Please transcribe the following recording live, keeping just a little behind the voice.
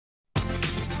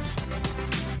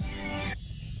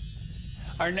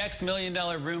Our next $1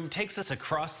 million room takes us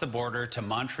across the border to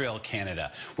Montreal,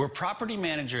 Canada, where property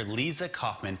manager Lisa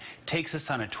Kaufman takes us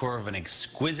on a tour of an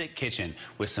exquisite kitchen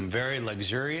with some very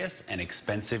luxurious and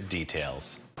expensive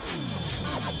details.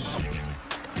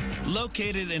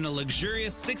 Located in a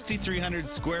luxurious 6,300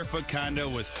 square foot condo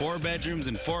with 4 bedrooms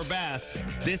and 4 baths,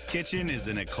 this kitchen is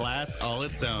in a class all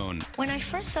its own. When I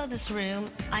first saw this room,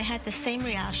 I had the same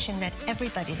reaction that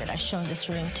everybody that I've shown this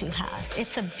room to has.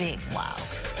 It's a big wow.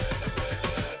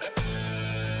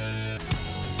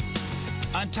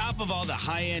 On top of all the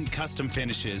high-end custom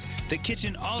finishes, the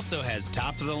kitchen also has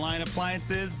top-of-the-line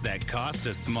appliances that cost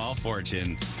a small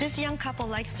fortune. This young couple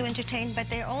likes to entertain, but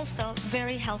they're also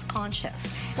very health conscious.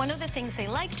 One of the things they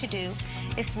like to do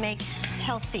is make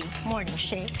healthy morning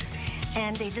shakes,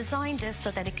 and they designed this so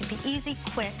that it could be easy,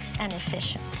 quick, and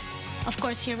efficient. Of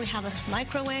course, here we have a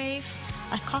microwave,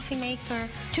 a coffee maker,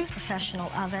 2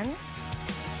 professional ovens.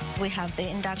 We have the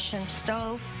induction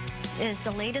stove. It is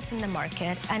the latest in the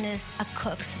market and is a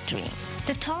cook's dream.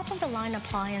 The top-of-the-line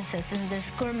appliances in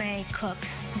this gourmet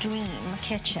cook's dream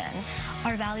kitchen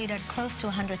are valued at close to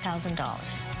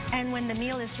 $100,000. And when the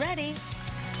meal is ready,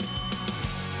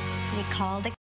 we call the